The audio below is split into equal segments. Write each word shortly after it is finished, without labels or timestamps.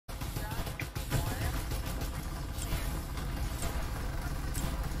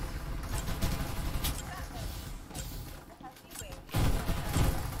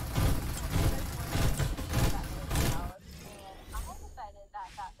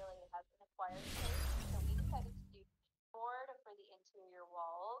has an acquired taste, so we decided to do board for the interior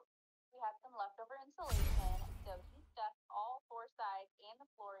walls. We had some leftover insulation, so he stuffed all four sides and the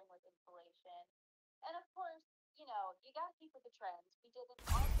flooring with insulation. And of course, you gotta keep with the trends. We did an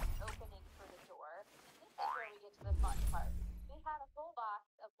arched opening for the door, and this is where we get to the fun part. We had a whole box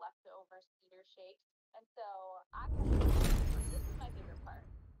of leftover cedar shakes, and so I cut them up. This is my favorite part.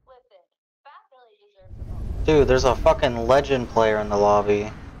 Listen, Fat really deserves a moment. Dude, there's a fucking legend player in the lobby.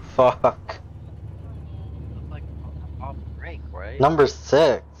 Fuck. It's like off rank, right? Number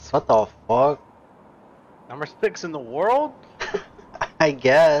 6. What the fuck? Number 6 in the world? I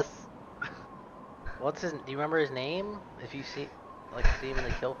guess. What's his? Do you remember his name? If you see him in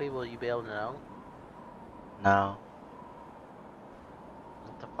the kill feed, will you be able to know? No.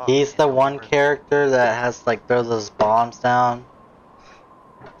 What the fuck? He's the one character that has like throws those bombs down.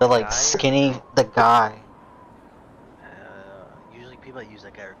 The like Guy? skinny, the guy. Usually people that use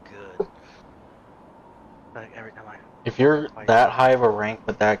that guy are good. Like every time If you're that high of a rank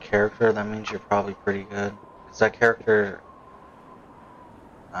with that character, that means you're probably pretty good. Cause that character,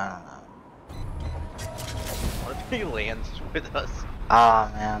 I don't know. What if he lands with us?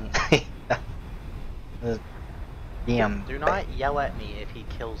 Ah man. Do not yell at me if he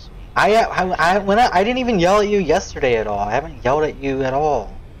kills me. I didn't even yell at you yesterday at all. I haven't yelled at you at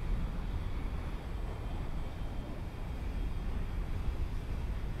all.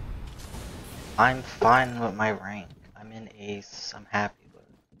 I'm fine with my rank. I'm in ace. I'm happy with it.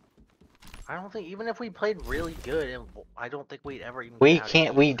 I don't think even if we played really good, I don't think we'd ever even.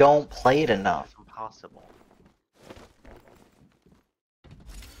 We don't play it enough. It's impossible.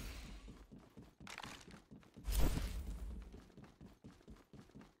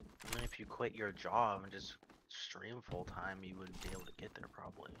 I mean, if you quit your job and just stream full time, you would be able to get there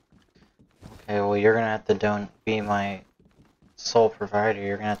probably. Okay, well you're gonna have to be my sole provider.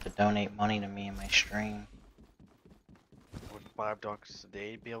 You're gonna have to donate money to me in my stream. Would $5 a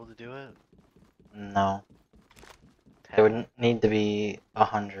day be able to do it? No. It would need to be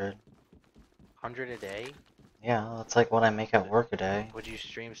 100. 100 a day? Yeah, that's like what I make at work a day. Would you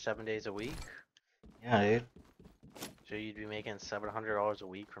stream 7 days a week? Yeah, dude. So you'd be making $700 a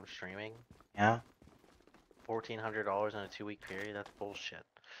week from streaming? Yeah. $1,400 in a 2-week period? That's bullshit.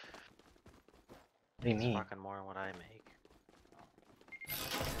 What do you mean? It's fucking more than what I make.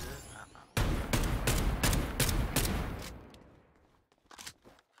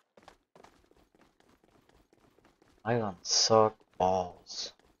 I don't suck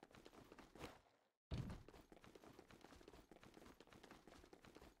balls.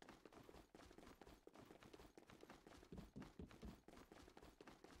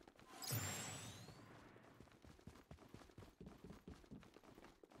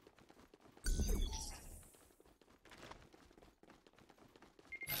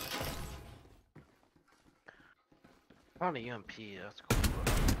 Found a UMP, that's cool.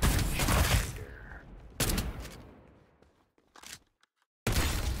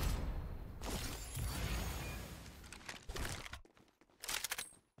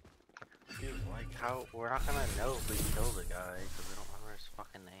 Dude, like how we're not gonna know if we killed the guy because we don't remember his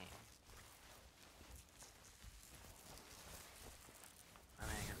fucking name. I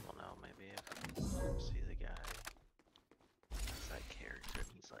mean, I guess we'll know maybe if we see the guy. That's that character.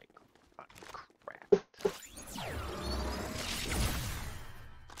 He's like fucking cracked.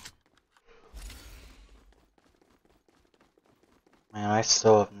 Man, I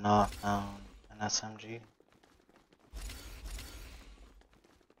still have not found an SMG.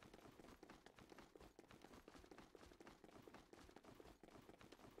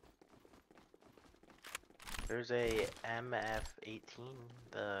 There's a MF-18.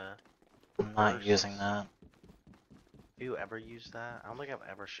 I'm not using that. Have you ever used that? I don't think I've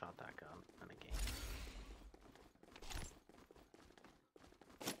ever shot that gun in a game.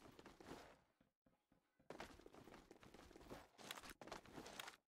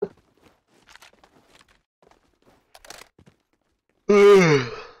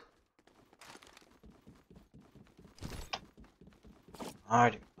 I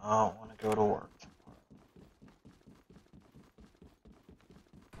do not want to go to work.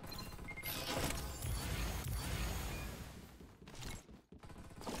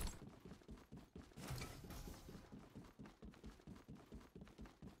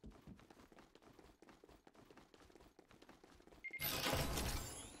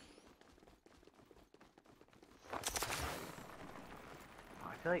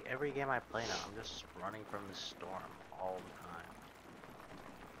 I feel like every game I play now, I'm just running from the storm all the time.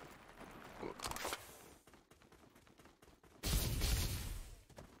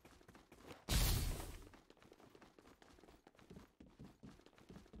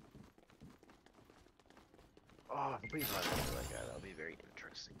 Oh, if we run into that guy, that'll be very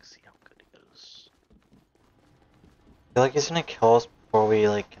interesting. See how good he goes. I feel like he's gonna kill us before we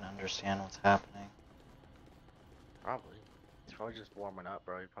like can understand what's happening. Probably. He's probably just warming up,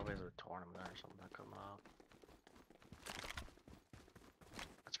 bro. He probably has a tournament or something that come up.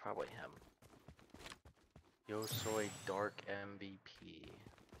 That's probably him. Yo soy dark MVP.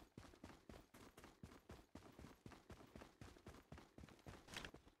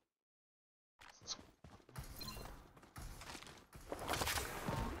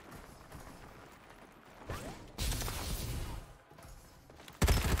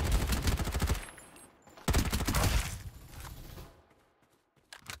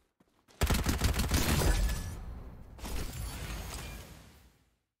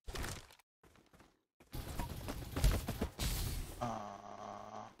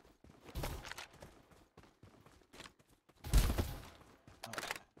 Okay.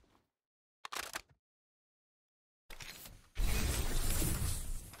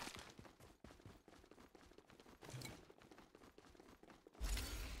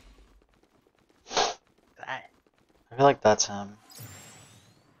 That. I feel like that's him.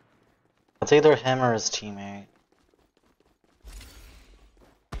 It's either him or his teammate.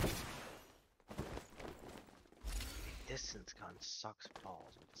 Distance gun sucks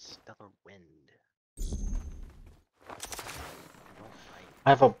balls with stellar wind. And don't fight. I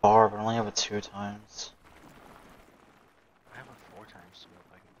have a bar, but I only have it 2 times. I have a 4 times scope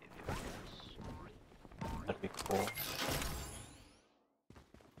I can give you, I guess. That'd be cool.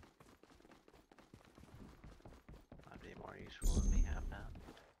 That'd be more useful than me have that.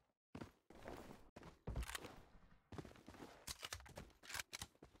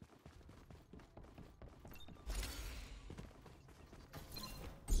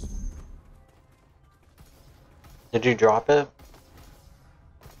 Did you drop it?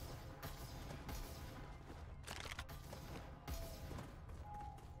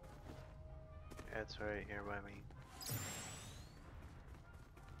 Yeah, it's right here by me.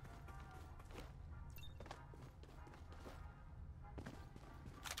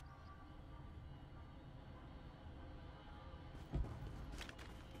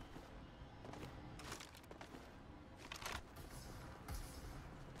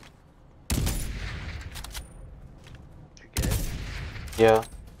 You get it? Yeah.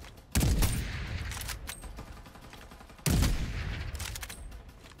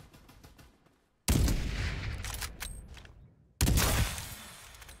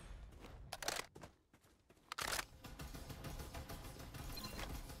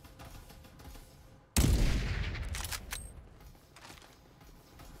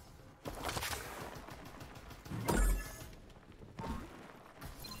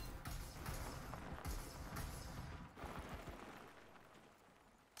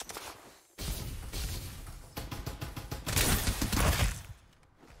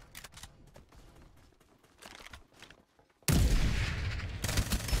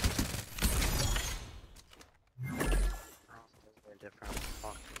 Oh, they're different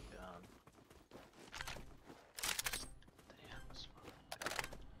fucking gun. Damn, this fucking gun.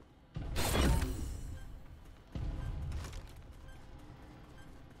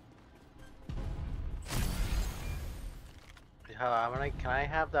 Can I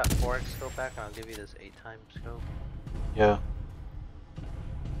have that 4x scope back and I'll give you this 8 times scope? Yeah.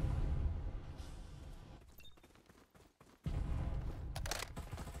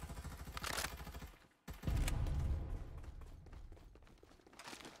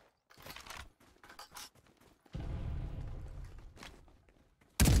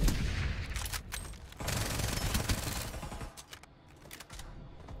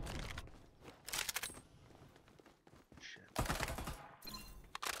 Shit.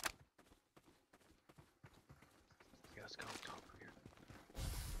 Yeah, let's go top here.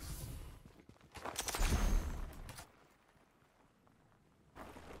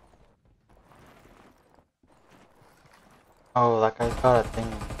 Oh, that guy's got a thing.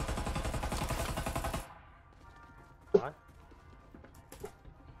 What?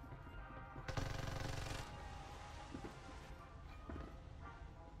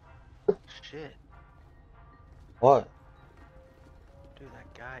 Shit. What? Dude,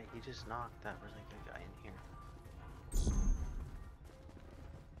 that guy, he just knocked that really good guy in here.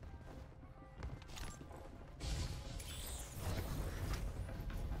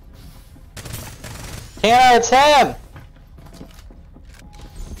 Tanner, it's him!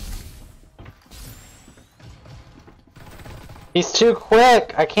 He's too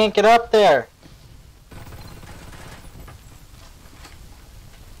quick! I can't get up there!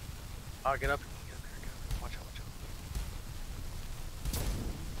 Oh, get up. Get up here, get up. Watch out, watch out.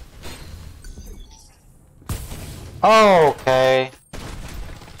 Oh, okay.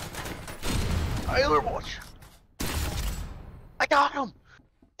 Tyler, watch. I got him.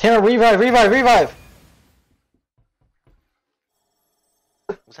 Tanner, revive, revive, revive.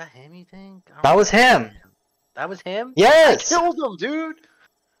 Was that him, you think? I don't That was think that him. That was him? Yes. I killed him, dude.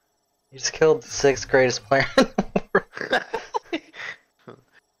 You just killed the 6th greatest player in the world.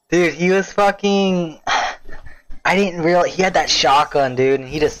 Dude, he was fucking... I didn't realize he had that shotgun, dude, and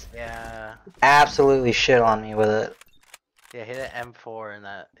he just Yeah. absolutely shit on me with it. Yeah, hit an M4 in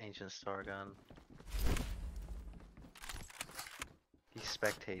that ancient star gun. He's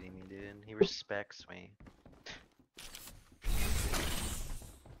spectating me, dude. He respects me.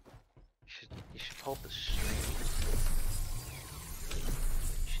 You should hold the stream.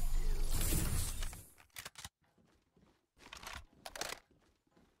 You should do.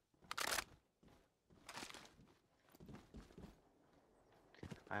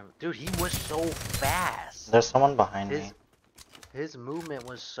 Dude, he was so fast. There's someone behind me. His movement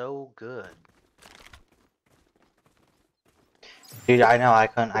was so good. Dude, I know, I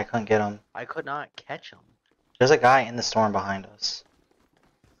couldn't get him. I could not catch him. There's a guy in the storm behind us.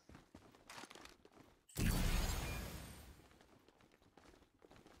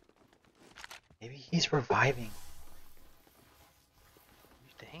 Maybe he's reviving.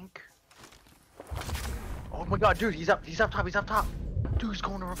 You think? Oh my god, dude, he's up top, he's up top. Dude, he's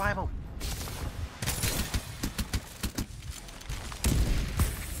going to revive him.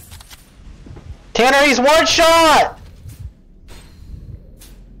 Tanner, he's one shot!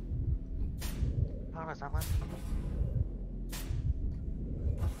 How does that let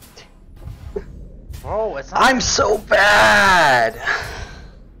me? Bro, it's not. I'm so bad!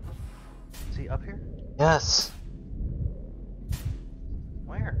 Is he up here? Yes.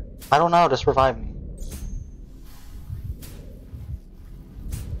 Where? I don't know, just revive me.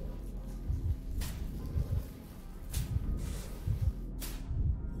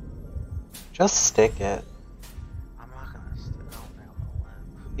 Just stick it. I'm not gonna. I don't think I'm gonna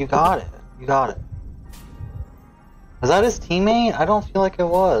win. You got it. You got it. Was that his teammate? I don't feel like it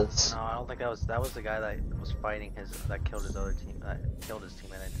was. No, I don't think that was. That was the guy that was fighting his. That killed his other team. That killed his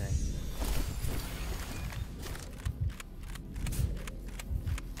teammate, I think.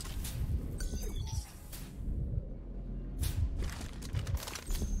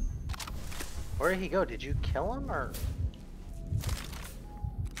 Where did he go? Did you kill him or?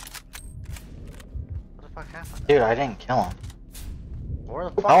 What the fuck happened? Dude, I didn't kill him. Where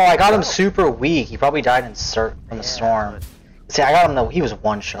the fuck Oh, I did got he him go? super weak. He probably died in from the Yeah, storm. but See, I got him though. He was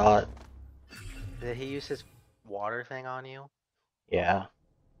one shot. did he use his water thing on you? Yeah.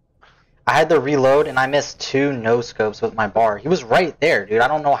 I had to reload and I missed 2 no scopes with my bar. He was right there, dude. I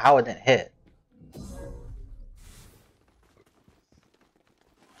don't know how it didn't hit.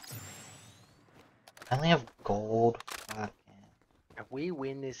 I only have gold. Fucking. If we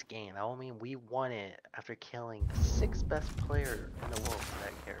win this game, that will mean we won it after killing the 6th best player in the world for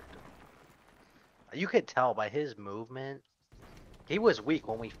that character. You could tell by his movement. He was weak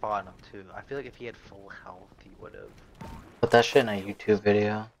when we fought him too. I feel like if he had full health, he would have. Put that shit in a YouTube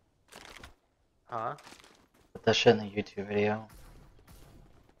video. Huh? Put that shit in the YouTube video.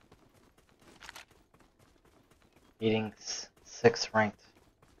 Beating 6th ranked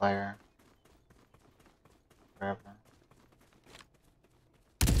player. Forever.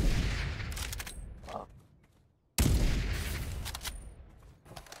 Fuck.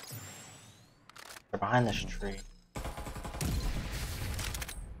 They're behind this tree.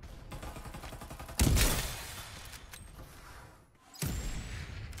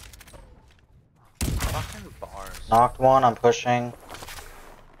 Fucking bars. Knocked one, I'm pushing.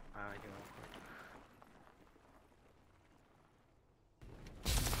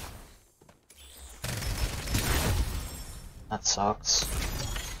 That sucks.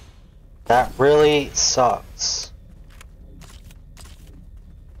 That really sucks.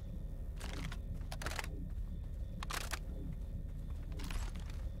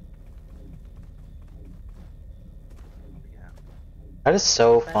 That is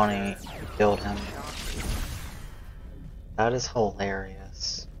so funny. You killed him. That is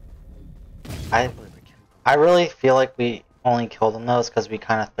hilarious. I really feel like we only killed him though because we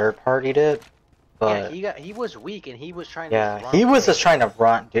kind of third-partied it. But yeah, he was weak and he was trying yeah, to. he was just trying to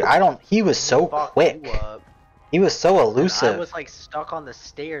run, dude. He was so quick. He was so elusive. I was like stuck on the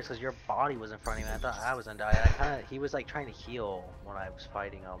stairs because your body was in front of me. I thought I was gonna die. He was like trying to heal when I was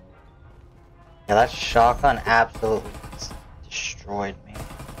fighting him. Yeah, that shotgun absolutely destroyed me.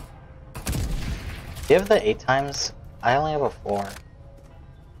 Do you have the 8 times? I only have a 4.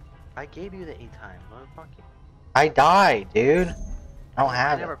 I gave you the 8 times, motherfucker. I died, dude. I don't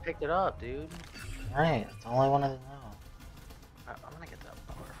have I never it. picked it up, dude. Right, that's all I wanted to know. I'm gonna get that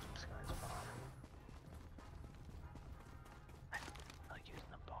bar from this guy's farm. I like using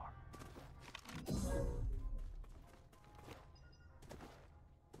the bar.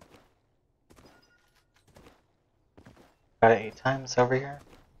 Got it 8 times over here?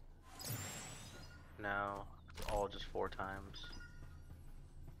 No, it's all just 4 times.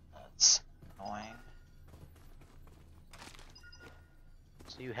 That's annoying.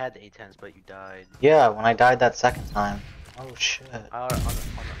 So you had the 8 times, but you died. Yeah, when I died that second time. Oh shit. On the...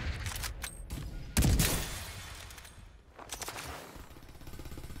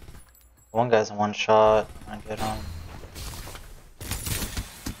 One guy's in one shot. I get him.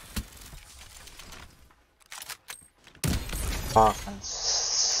 Fucking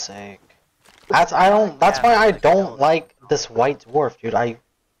sake. That's why I don't like this white dwarf, dude. I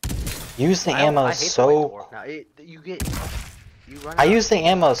use the ammo so. Now you run. I use the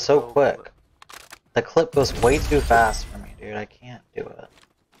ammo so quick. The clip goes way too fast for me, dude. I can't do it.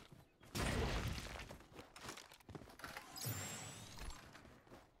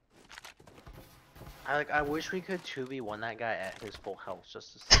 I wish we could 2v1 that guy at his full health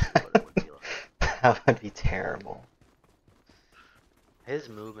just to see what it would be like. That would be terrible. His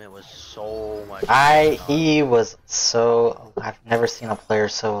movement was so much. He was so. I've never seen a player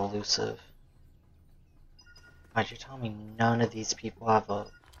so elusive. Why'd you tell me none of these people have a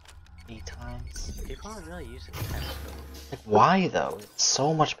 8 times? People aren't really using 10 scope. Like, why though? It's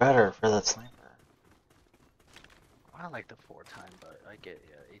so much better for the sniper. I like the 4 time, but I get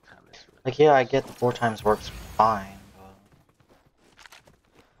 8 time is really like, yeah, I get the 4 times works fine, but...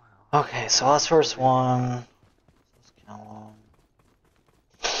 Wow. Okay, so us first one. Let's kill him.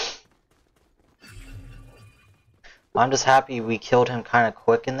 I'm just happy we killed him kind of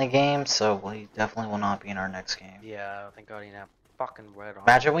quick in the game, so he definitely will not be in our next game. Yeah, thank God he didn't have fucking red on.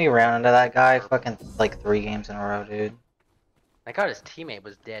 Imagine we ran into that guy fucking like 3 games in a row, dude. Thank God his teammate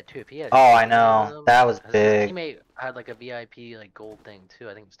was dead too. If he had, oh, I know, that was big. His teammate had like a VIP like gold thing too.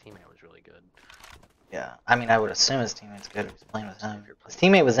 I think his teammate was really good. Yeah, I mean, I would assume his teammate's good if he's playing with him. His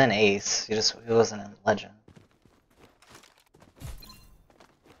teammate was in Ace. He wasn't in Legend.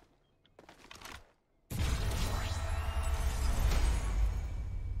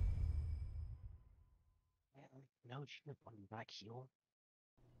 No, she didn't want to back heal.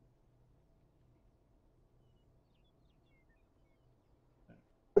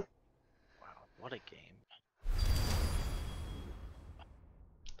 Wow, what a game.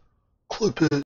 Clip it.